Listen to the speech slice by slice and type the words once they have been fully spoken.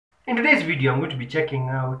In today's video, I'm going to be checking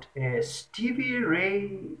out Stevie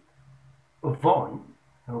Ray Vaughan.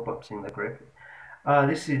 I hope I'm saying that correctly.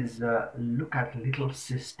 This is Look at Little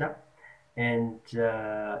Sister. And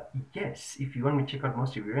yes, if you want me to check out more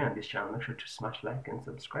Stevie Ray on this channel, make sure to smash like and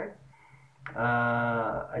subscribe.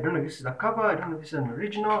 I don't know if this is a cover, I don't know if this is an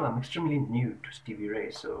original. I'm extremely new to Stevie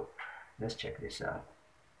Ray, so let's check this out.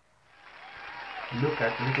 Look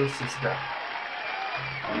at Little Sister.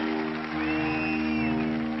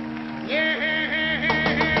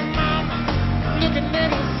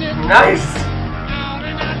 Nice!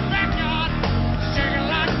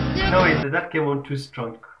 No, wait, that came on too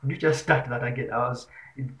strong. Could you just start that again? The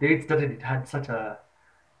way it started, it had such a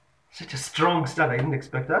strong start. I didn't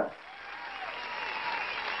expect that.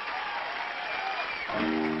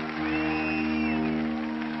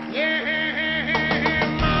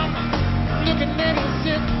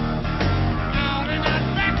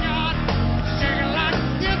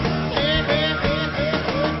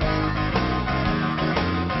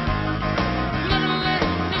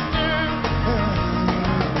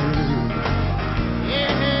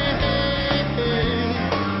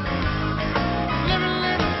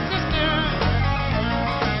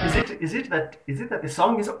 Is it that the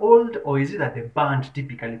song is old, or is it that the band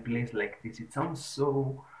typically plays like this? It sounds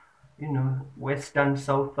so, Western,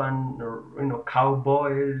 Southern, or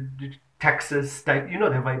cowboy, Texas type. You know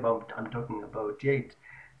the vibe I'm talking about. Yeah, it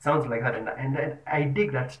sounds like that, and I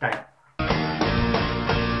dig that style. What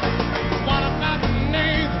about the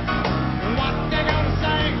name? What they gonna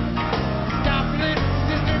say? Stop little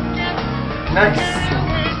sister, get nice.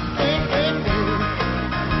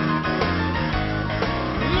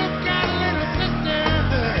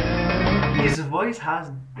 His voice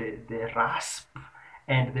has the rasp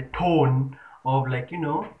and the tone of, like,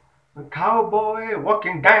 a cowboy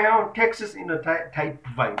walking down Texas type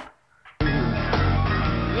vibe.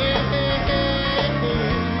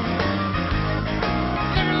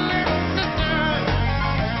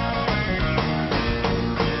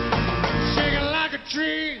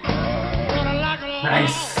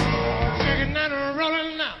 Nice.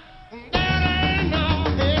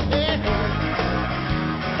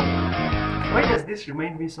 Why does this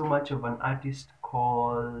remind me so much of an artist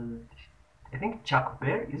called, I think, Chuck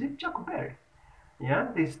Berry? Is it Chuck Berry? Yeah,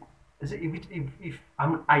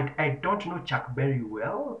 I don't know Chuck Berry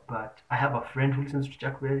well, but I have a friend who listens to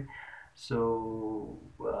Chuck Berry, so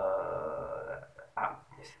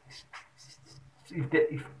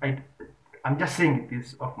I'm just saying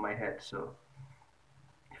this off my head. So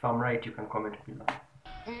if I'm right, you can comment below.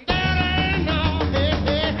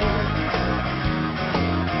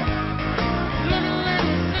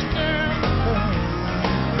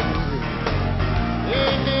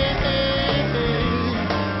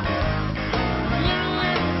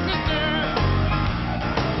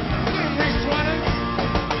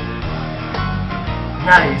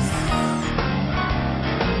 Nice.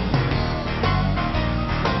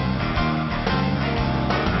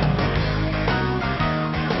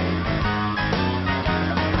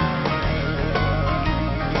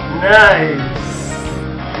 Nice.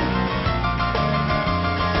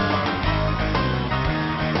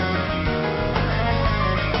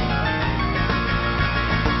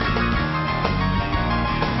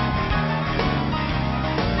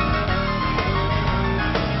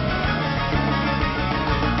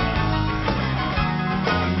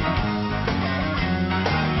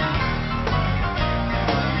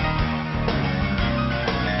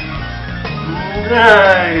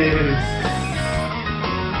 Nice.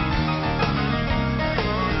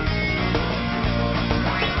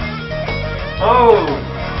 Oh.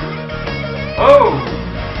 Oh.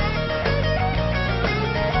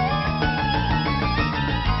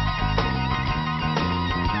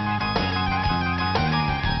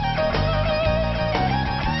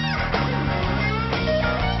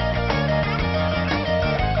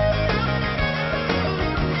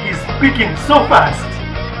 He's speaking so fast.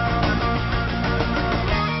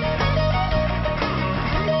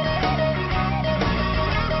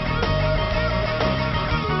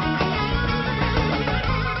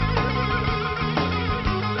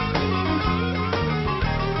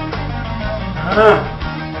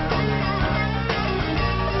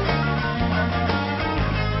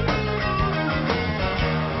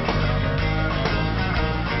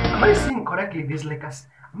 Am I seeing correctly?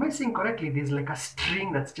 Am I seeing correctly? There's like a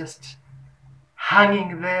string that's just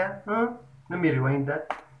hanging there. Huh? Let me rewind that.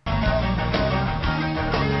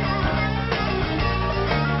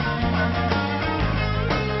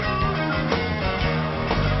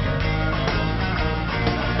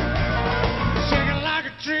 Shaking like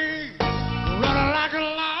a tree, rolling like a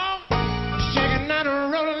log, shaking not a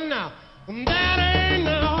rolling now. That ain't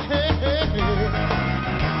no hey, hey, hey.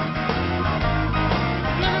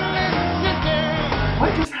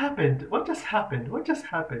 What just happened? What just happened? What just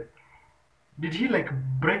happened? Did he like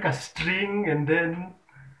break a string and then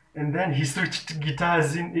he switched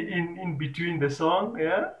guitars in between the song?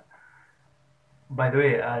 Yeah. By the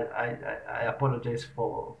way, I apologize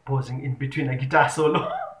for pausing in between a guitar solo.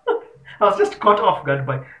 I was just caught off guard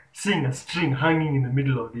by seeing a string hanging in the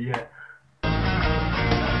middle of the air.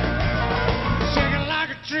 Shaking like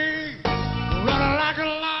a tree, rolling like a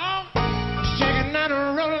log, shaking and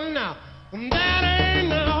rolling now. That ain't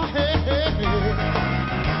no hey, hey, hey.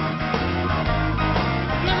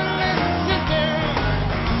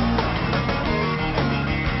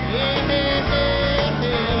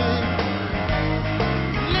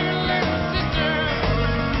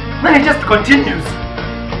 Then it just continues.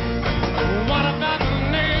 What about the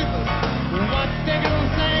neighbors? What they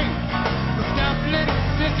gonna say? Stop letting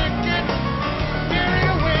sister get carried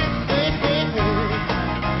away. Hey, hey, hey.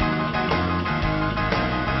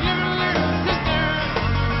 Little sister.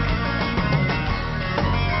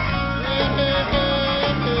 Hey, hey, hey,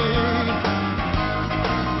 hey.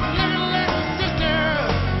 Little sister.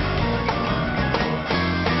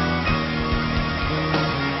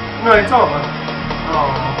 No, it's over.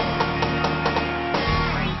 Oh.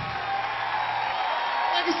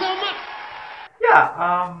 Thank you so much. Yeah,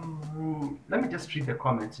 let me just read the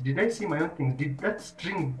comments. Did I see my own things? Did that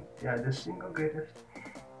string, yeah, the single greatest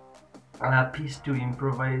piece to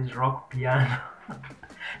improvise rock piano?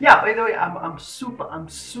 Yeah, by the way, I'm super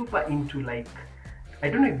into like, I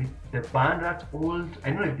don't know if it's the band that's old,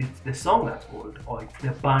 I don't know if it's the song that's old or it's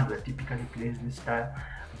the band that typically plays this style,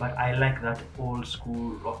 but I like that old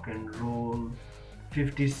school rock and roll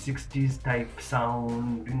 50s 60s type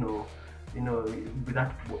sound, with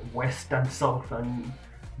that western southern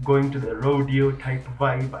going to the rodeo type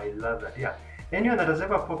vibe. I love that. Yeah, anyone that has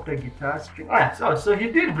ever popped a guitar string, oh yeah, so he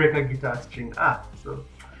did break a guitar string. So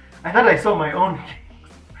I thought I saw my own things.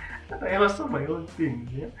 I saw my own things.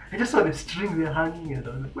 Yeah, I just saw the string there hanging and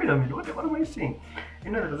I was like, wait a minute, what am I seeing?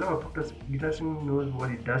 Anyone that has ever popped a guitar string knows what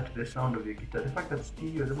it does to the sound of your guitar. The fact that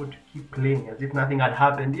Stevie was able to keep playing as if nothing had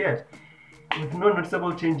happened yet, with no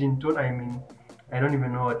noticeable change in tone. I mean, I don't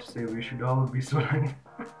even know what to say. We should all be so learning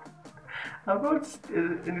about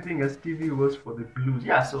anything as Stevie was for the blues.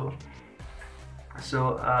 Yeah, so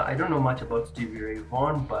I don't know much about Stevie Ray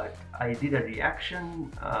Vaughan, but I did a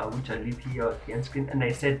reaction which I leave here at the end screen, and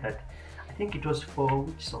I said that I think it was for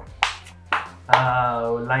which song?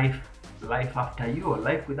 Life After You or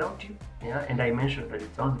Life Without You. Yeah, and I mentioned that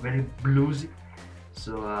it sounds very bluesy.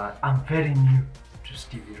 So I'm very new to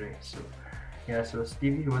Stevie Ray. So yeah, so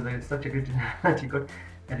Stevie was such a great that he got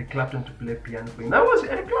Eric Clapton to play piano for him. That was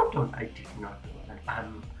Eric Clapton. I did not know that.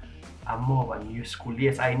 I'm more of a new school.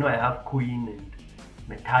 Yes, I know I have Queen and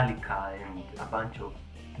Metallica and a bunch of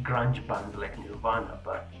grunge bands like Nirvana,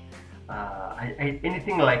 but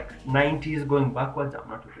anything like 90s going backwards, I'm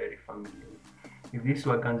not very familiar with. If this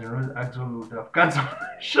were Guns N' Roses, Axl would have cancelled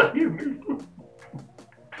the show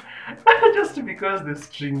just because the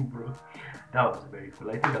string broke. That was very cool.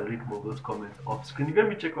 I think I'll read more of those comments off screen. If you want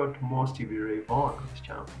me to check out more Stevie Ray Vaughan on this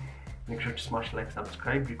channel, make sure to smash like,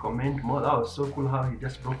 subscribe, recommend more. That was so cool how he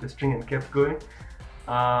just broke the string and kept going.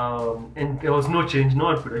 And there was no change. No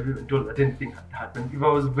one could have even told that anything had happened. If I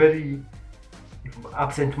was very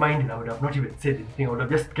absent-minded, I would have not even said anything. I would have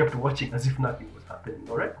just kept watching as if nothing was happening.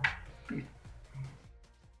 Alright?